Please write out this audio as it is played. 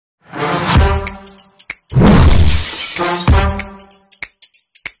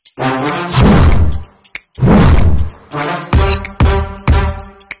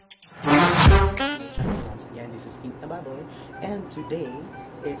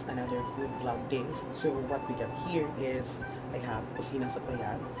It's another food vlog day. So what we got here is I have Kusina Sa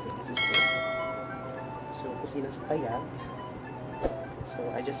Payag. So this is it. So Kusina Sa Payag. So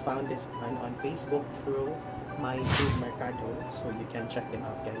I just found this one on Facebook through my food mercado. So you can check them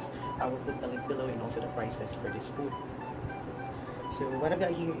out, guys. I will put the link below and also the prices for this food. So what I've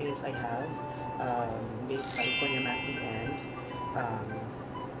got here is I have baked California Maki and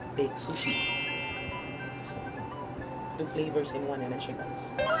baked sushi. So, 2 flavors in one, and siya,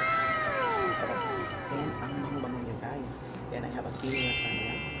 guys. Sarap. And ang bango-bango niya, guys. And I have a creamy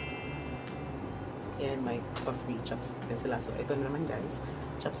lasagna. And my coffee chopstick din sila. So ito naman, guys,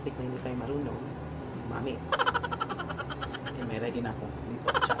 chopstick na hindi tayo marunong. Mami. And may ready na ako dito.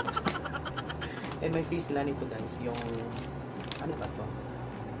 Chop. And may free sila nito, guys. Yung ano ba to?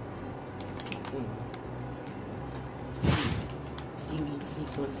 Seaweed,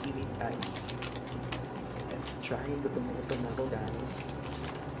 seasoned seaweed, guys. So let's try. Gutom na ako, guys.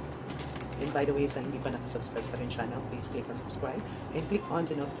 And by the way, sa hindi pa nakasubscribe sa akin channel, please click on subscribe and click on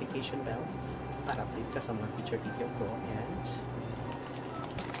the notification bell para update ka sa mga future video ko. And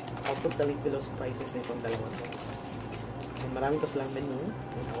I'll put the link below sa prices na itong dalawa, guys. And marami pa silang menu.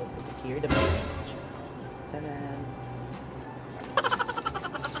 And I'll put it here, the page. Tada!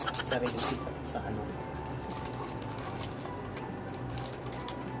 Sa rin sa ano.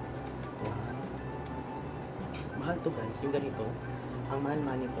 Wow. Mahal to, guys. Yung ganito, ang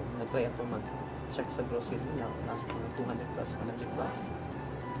mahal-mahal nito. Nag-try ako mag-check sa grocery na nasa 200 plus, 100 plus.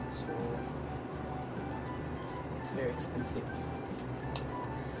 So, it's very expensive.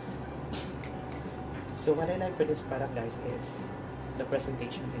 So, what I like for this product, guys, is the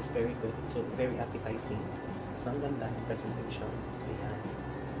presentation is very good. So, very appetizing. So, ang ganda ng presentation. Ayan.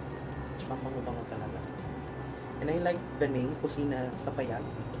 Tsaka bango-bango talaga. And I like the name, Kusina Sa Payag.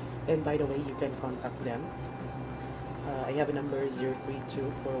 And by the way, you can contact them. I have a number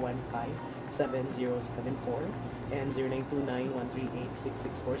 032-415-7074 and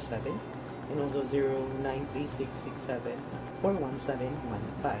 0929-138-6647 and also 093667-41715.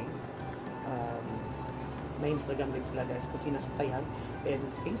 May Instagram din sila, guys, Kusina Sa Payag, and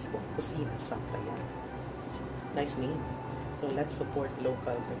Facebook, Kusina Sa Payag. Nice name. So let's support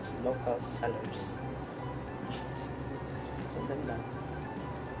local sellers. So ganda.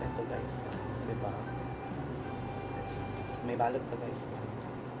 Ito, guys, diba? May balot pa, guys.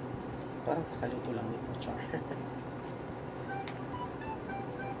 Parang kakaluto lang nito, char.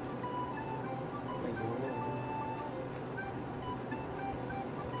 Ayun.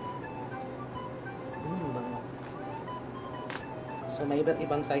 Bango. So may iba't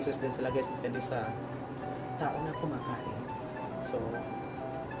ibang sizes din sila, guys, depende sa tao na kumakain. So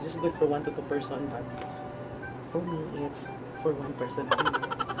this is good for 1 to 2 person, but for me, it's for 1 person only.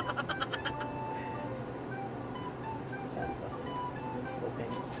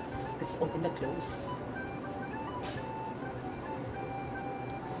 Let's open the close.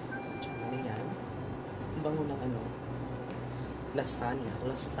 So, ano yan? Ang bango ng ano? Lasagna.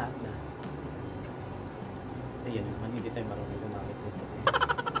 Ayan naman, hindi tayo marunong gumamit nito.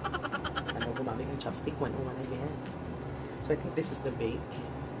 Ano, gumamit ng chopstick 101 again. So I think this is the baked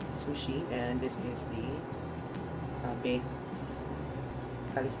sushi and this is the baked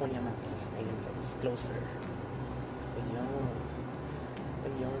California Maki. Ayan, guys, closer. Ayan.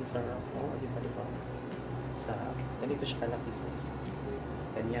 Ayun, sarap. Oh, di ba? Sarap. Ganito siya kalaki, guys.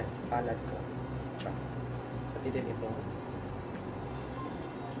 Ganyan, sa palad ko. Chop. Pati din ito.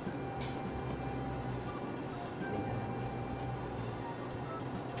 Ganyan.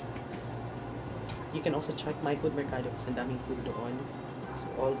 You can also check my food mercado kasi ang daming food doon. So,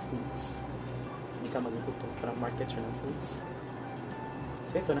 all foods. Hindi ka magugutom. Parang market siya ng foods.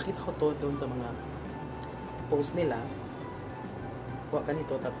 So, ito, nakita ko to doon sa mga post nila. Kuha ka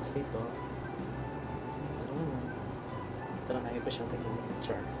nito, tapos nito. Ano? Parang ayaw pa siyang kainin.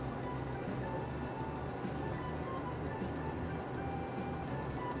 Char.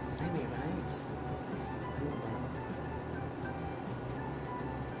 Ay, may rice. Ano ba?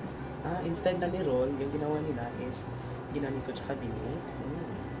 Instead na ni-roll, yung ginawa nila is ginanito tsaka bini.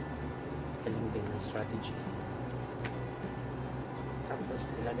 Galing din ng strategy. Tapos,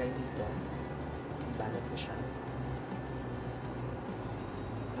 ilagay dito. Balot mo siya.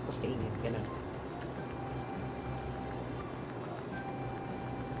 Tapos kainit, gano'n.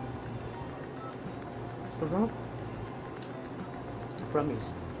 Sarap. Promise.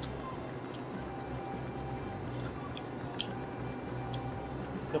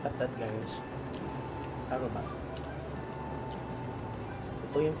 Look at that, guys. Taro ba?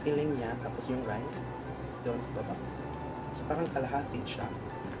 Ito yung filling niya, tapos yung rice doon sa baba. So parang kalahati siya.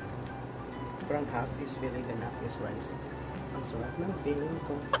 Parang half is filling and half is rice. Ang sarap ng feeling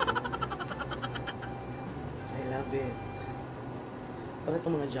ko. I love it. Para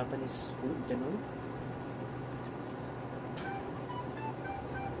itong mga Japanese food, ganun.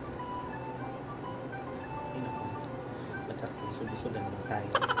 Ay naku, nagkakisulisudan naman tayo.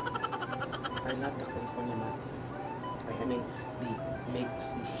 I love the California Maki. I mean, the make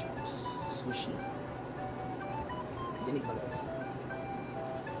sushi. Dinig ba guys?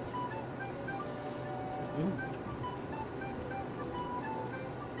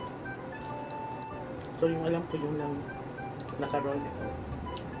 So yung alam ko yung lang naka-roll ito.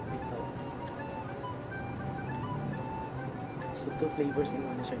 So 2 flavors in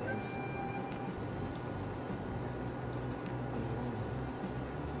one na siya guys.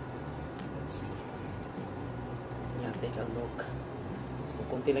 Let's see. Yeah, take a look. So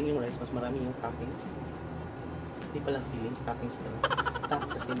konti lang yung rice, mas marami yung toppings. Hindi pala fillings, toppings pala. Top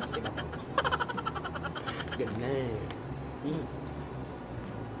kasi mas diba po. Ganun.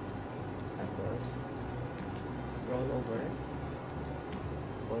 Tapos roll over.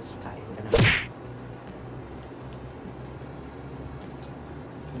 Tapos kain ka na.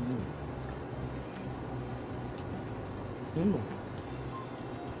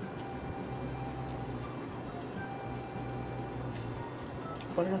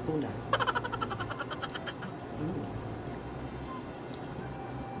 Parang tuna.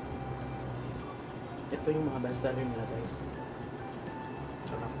 Ito yung mga best seller nila guys.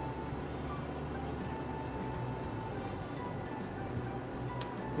 Sarap.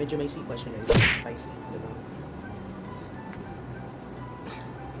 Medyo may sipa siya guys. Spicy. Diba?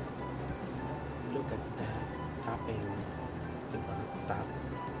 Look at that. Topping. Diba? Top.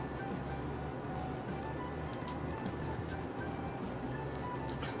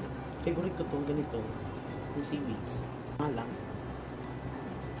 Favorite ko itong ganito. Yung seaweeds. Malang.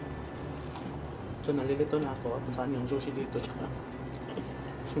 So nalilito na ako kung saan yung sushi dito. Tsaka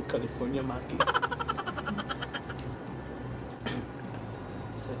yung California Maki.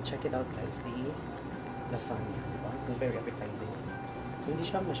 So check it out guys. The lasagna. Diba? Very appetizing. So hindi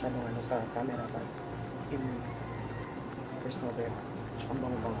siya masyadong ano sa camera, but in personal very hot. Tsaka ang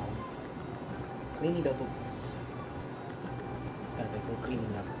bango-bango. Creamy daw to guys. Talaga yung creamy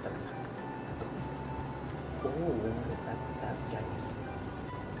na talaga. Oh, look at that guys.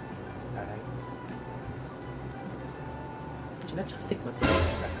 Alright. China-chopstick ba ito?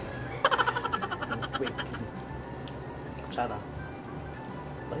 Wait. Chara.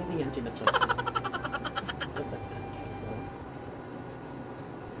 Bakit hindi yan china-chopstick? Look at that guys. Oh.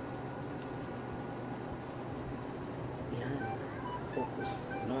 Yan. Focus.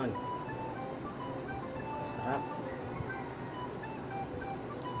 Nun. Sarap.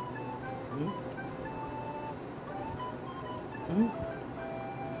 I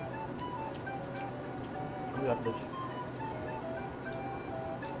love this.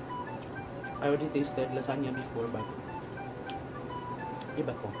 I already tasted lasagna before, but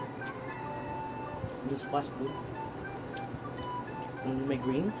iba to. This fast food. May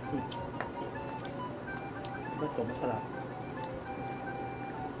green. Iba to, masarap.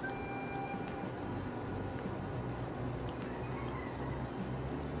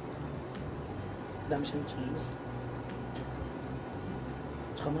 Dami siyang cheese.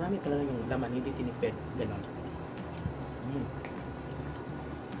 Tsaka marami talaga yung laman, hindi tinipid. Ganon.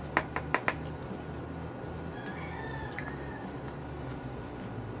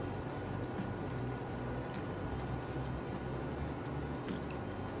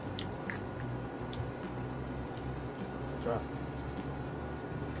 Sarap.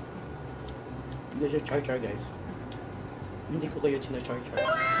 Hindi siya char-char guys. Hindi ko kayo china-char-char.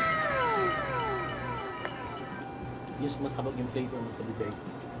 Yes, mas habag yung flavor mo sa bibig.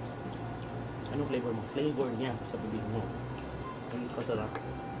 Anong flavor mo? Flavor niya sa bibig mo. Ang kasarap.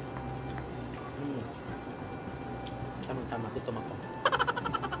 Tamang-tama. Gutom ako.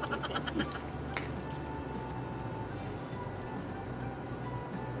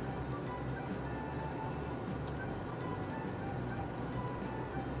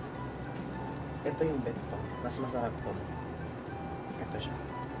 Ito yung bet ko. Mas masarap to. Ito siya.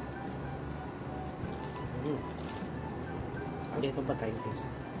 Dito ba tayo guys?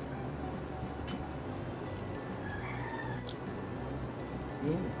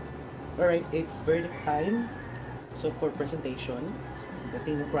 Alright, it's verdict time. So for presentation,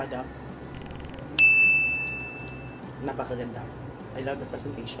 dating ng product, napakaganda. I love the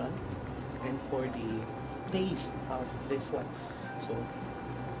presentation. And for the taste of this one, so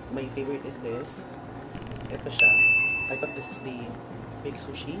my favorite is this. Ito siya. I thought this is the big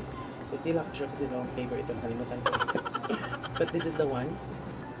sushi. So hindi lang ko sure kasi yung flavor ito, nakalimutan ko. But this is the one.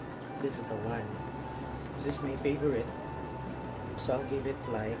 This is the one. This is my favorite. So I'll give it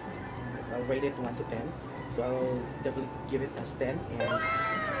like, if I'll rate it 1 to 10, so I'll definitely give it as 10. And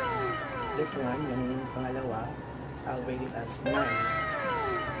this one, yung pangalawa, I'll rate it as 9.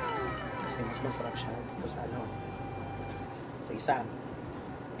 Kasi mas masarap siya dito sa ano, sa isa.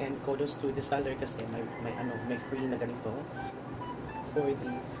 And kudos to the seller kasi may free na ganito for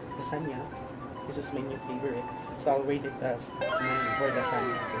the lasagna. This is my new favorite. So I'll rate it as 9 for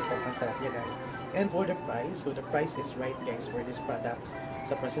lasagna. So sobrang sarap niya, guys. And for the price, so the price is right, guys, for this product.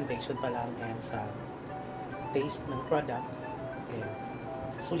 Sa presentation pa lang and sa taste ng product,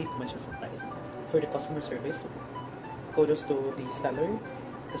 sulit naman siya sa price. For the customer service, kudos to the seller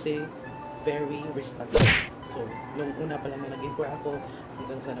kasi very responsive. So, nung una pa lang na nag-inquire ako,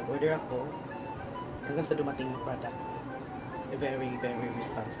 hanggang sa nag-order ako, hanggang sa dumating yung product, very, very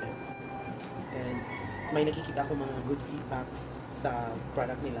responsive. And may nakikita ako mga good feedbacks sa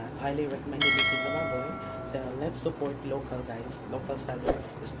product nila. Highly recommended with Lalamove. So, let's support local, guys. Local seller,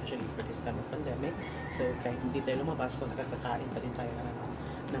 especially for this time of pandemic. So, kahit hindi tayo lumabas, so nakakakain pa din tayo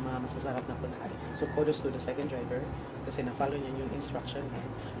ng mga masasarap na pagkain. So, kudos to the second driver kasi na-follow niya yung instruction and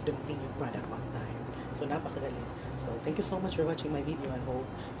dumating yung product on time. So, napakagaling. So, thank you so much for watching my video. I hope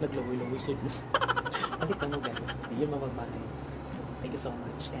naglawoy-lawoy sud mo. Balik na mo, guys. Hindi yun mamagmahay. Thank you so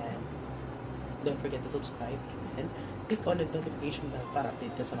much. And don't forget to subscribe and click on the notification bell para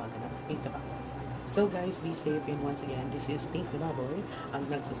update ka sa mga ganap Pink na Baboy. So guys, be safe, and once again, this is Pink na Baboy, ang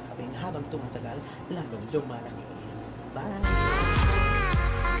nagsasabing habang tumatagal, lalong lumalaki. Bye!